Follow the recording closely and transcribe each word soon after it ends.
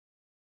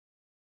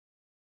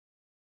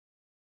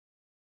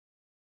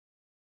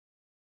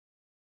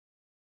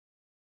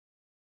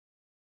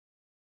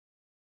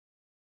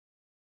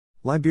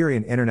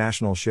Liberian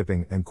International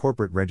Shipping and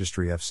Corporate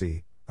Registry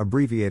FC,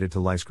 abbreviated to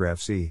Liscr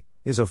Fc,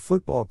 is a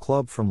football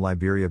club from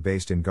Liberia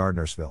based in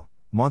Gardnersville,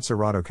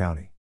 Montserrado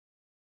County.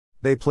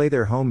 They play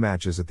their home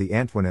matches at the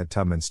Antoinette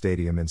Tubman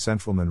Stadium in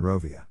central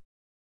Monrovia.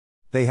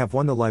 They have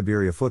won the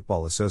Liberia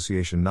Football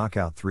Association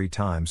Knockout 3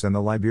 times and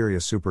the Liberia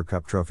Super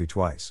Cup trophy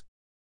twice.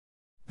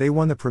 They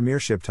won the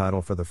Premiership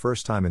title for the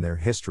first time in their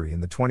history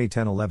in the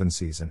 2010-11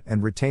 season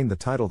and retained the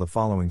title the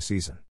following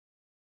season.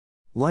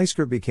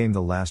 Liscr became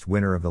the last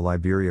winner of the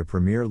Liberia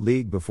Premier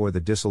League before the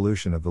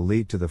dissolution of the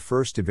league to the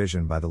First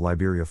Division by the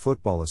Liberia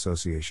Football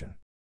Association.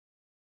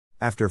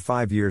 After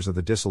 5 years of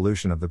the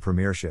dissolution of the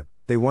Premiership,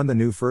 they won the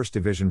new First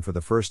Division for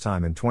the first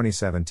time in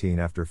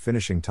 2017 after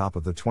finishing top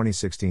of the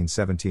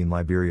 2016-17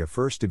 Liberia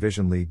First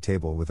Division League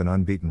table with an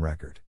unbeaten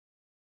record.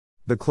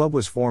 The club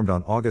was formed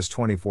on August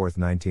 24,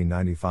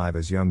 1995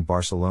 as Young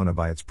Barcelona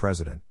by its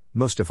president,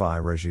 Moustapha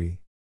Registry.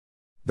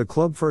 The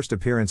club's first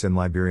appearance in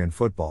Liberian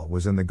football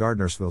was in the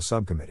Gardnersville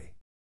subcommittee.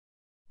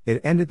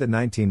 It ended the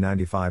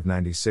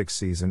 1995-96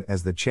 season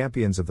as the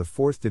champions of the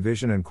 4th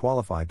Division and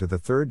qualified to the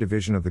 3rd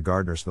Division of the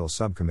Gardnersville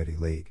Subcommittee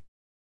League.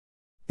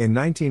 In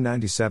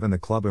 1997 the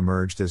club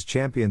emerged as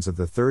champions of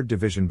the 3rd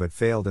Division but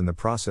failed in the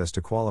process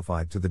to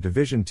qualify to the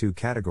Division II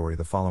category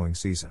the following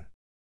season.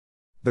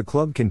 The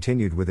club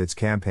continued with its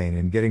campaign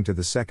in getting to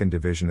the 2nd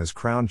Division as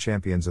crowned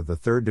champions of the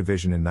 3rd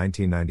Division in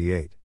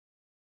 1998.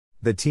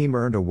 The team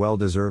earned a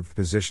well-deserved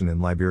position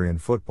in Liberian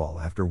football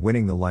after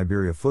winning the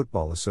Liberia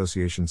Football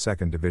Association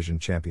 2nd Division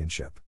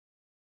Championship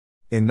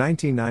in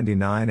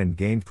 1999 and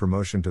gained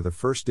promotion to the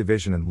First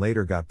Division and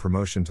later got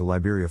promotion to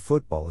Liberia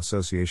Football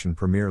Association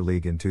Premier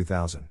League in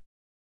 2000.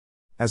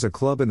 As a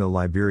club in the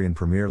Liberian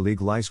Premier League,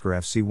 Liscr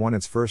Fc won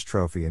its first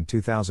trophy in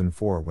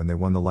 2004 when they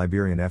won the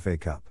Liberian FA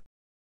Cup.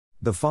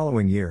 The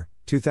following year,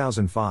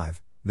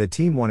 2005, the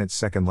team won its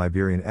second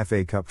Liberian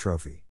FA Cup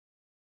trophy.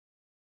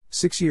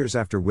 6 years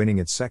after winning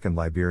its second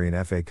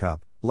Liberian FA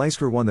Cup,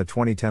 Liscr won the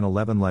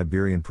 2010-11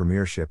 Liberian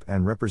Premiership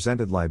and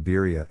represented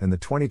Liberia in the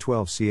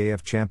 2012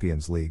 CAF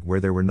Champions League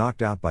where they were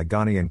knocked out by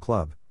Ghanaian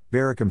club,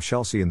 Barracombe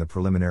Chelsea in the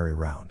preliminary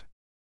round.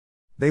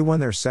 They won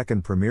their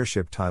second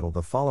Premiership title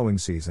the following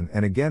season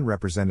and again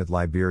represented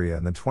Liberia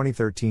in the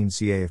 2013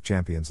 CAF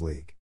Champions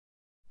League.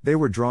 They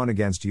were drawn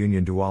against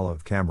Union Douala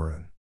of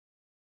Cameroon.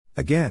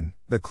 Again,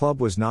 the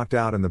club was knocked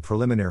out in the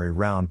preliminary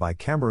round by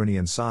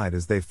Cameroonian side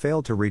as they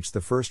failed to reach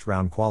the first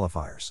round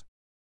qualifiers.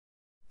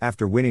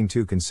 After winning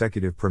 2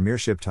 consecutive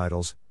Premiership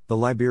titles, the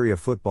Liberia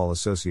Football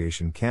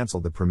Association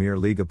cancelled the Premier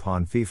League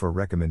upon FIFA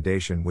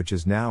recommendation, which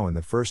is now in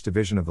the First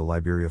Division of the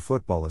Liberia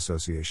Football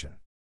Association.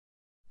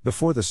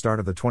 Before the start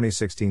of the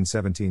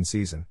 2016-17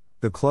 season,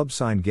 the club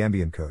signed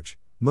Gambian coach,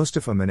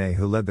 Moustapha Mane,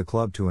 who led the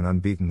club to an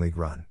unbeaten league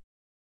run.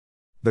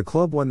 The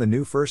club won the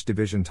new First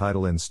Division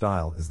title in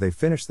style as they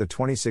finished the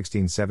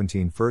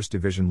 2016-17 First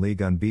Division League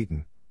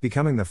unbeaten,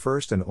 becoming the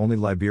first and only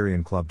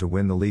Liberian club to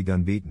win the league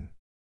unbeaten.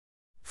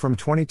 From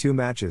 22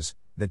 matches,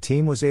 the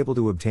team was able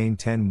to obtain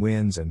 10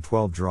 wins and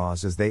 12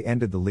 draws as they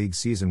ended the league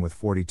season with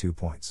 42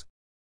 points.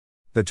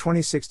 The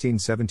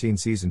 2016-17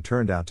 season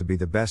turned out to be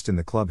the best in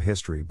the club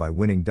history by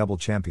winning double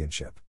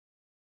championship.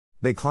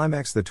 They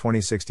climaxed the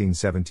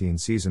 2016-17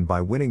 season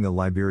by winning the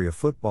Liberia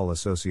Football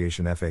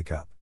Association FA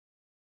Cup.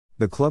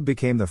 The club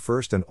became the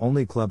first and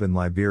only club in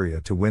Liberia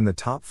to win the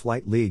top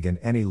flight league in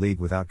any league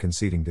without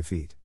conceding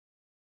defeat.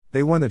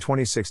 They won the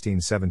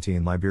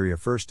 2016-17 Liberia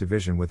First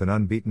Division with an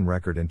unbeaten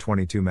record in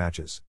 22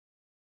 matches.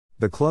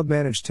 The club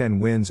managed 10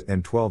 wins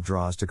and 12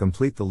 draws to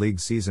complete the league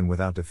season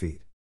without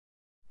defeat.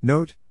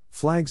 Note: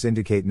 flags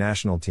indicate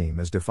national team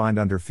as defined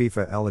under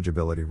FIFA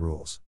eligibility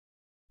rules.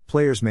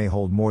 Players may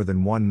hold more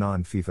than one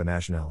non-FIFA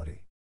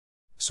nationality.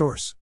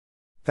 Source: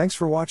 thanks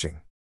for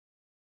watching.